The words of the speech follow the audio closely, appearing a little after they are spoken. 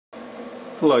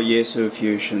Hello YAESU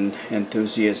Fusion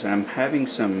enthusiasts. I'm having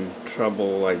some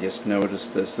trouble. I just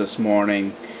noticed this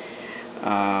morning.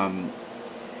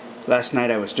 Last night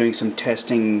I was doing some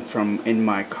testing in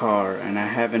my car, and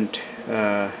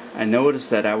I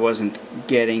noticed that I wasn't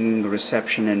getting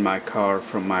reception in my car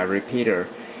from my repeater.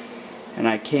 And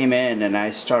I came in and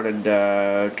I started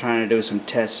trying to do some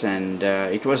tests, and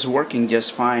it was working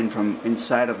just fine from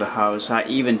inside of the house. I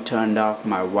even turned off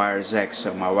my YAESU-X,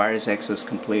 so my YAESU-X is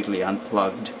completely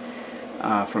unplugged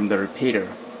from the repeater.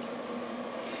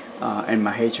 And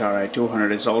my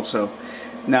HRI-200 is also.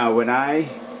 Now when I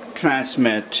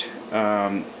transmit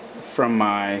from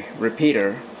my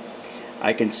repeater,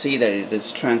 I can see that it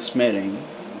is transmitting,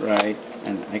 right?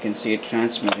 And I can see it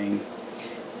transmitting.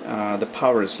 The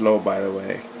power is low, by the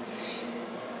way,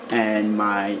 and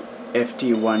my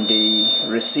FT1D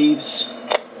receives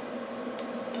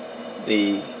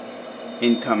the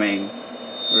incoming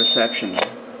reception,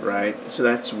 right? So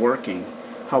that's working.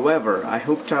 However, I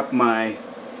hooked up my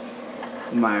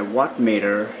watt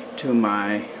meter to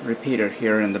my repeater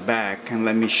here in the back, and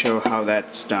let me show how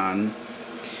that's done.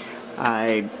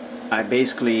 I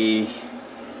basically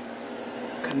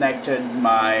connected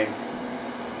my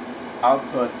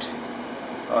output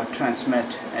or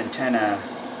transmit antenna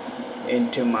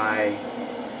into my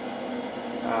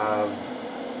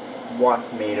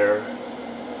watt meter,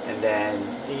 and then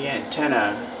the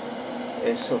antenna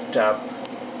is hooked up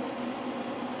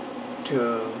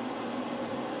to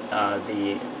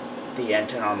the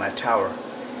antenna on my tower.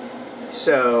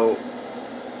 So,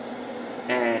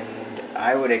 and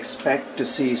I would expect to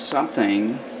see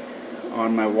something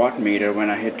on my watt meter when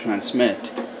I hit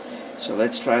transmit. So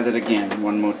let's try that again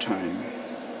one more time.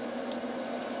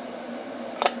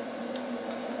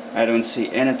 I don't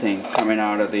see anything coming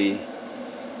out of the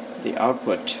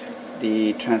output,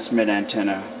 the transmit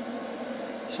antenna.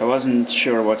 So I wasn't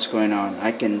sure what's going on.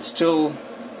 I can still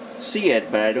see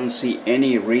it, but I don't see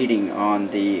any reading on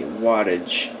the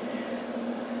wattage.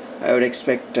 I would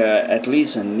expect at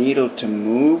least a needle to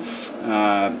move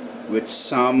with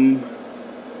some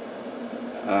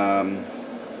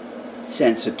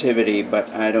sensitivity, but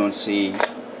I don't see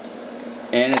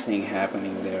anything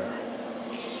happening there.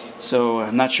 So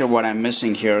I'm not sure what I'm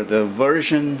missing here. The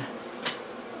version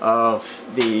of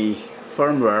the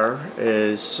firmware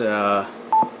is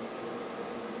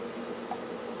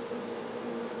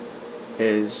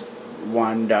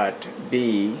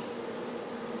 1.B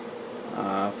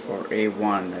for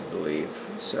A1, I believe.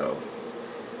 So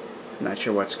I'm not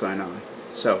sure what's going on.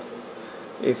 So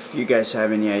if you guys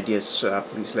have any ideas,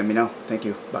 please let me know. Thank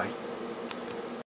you. Bye.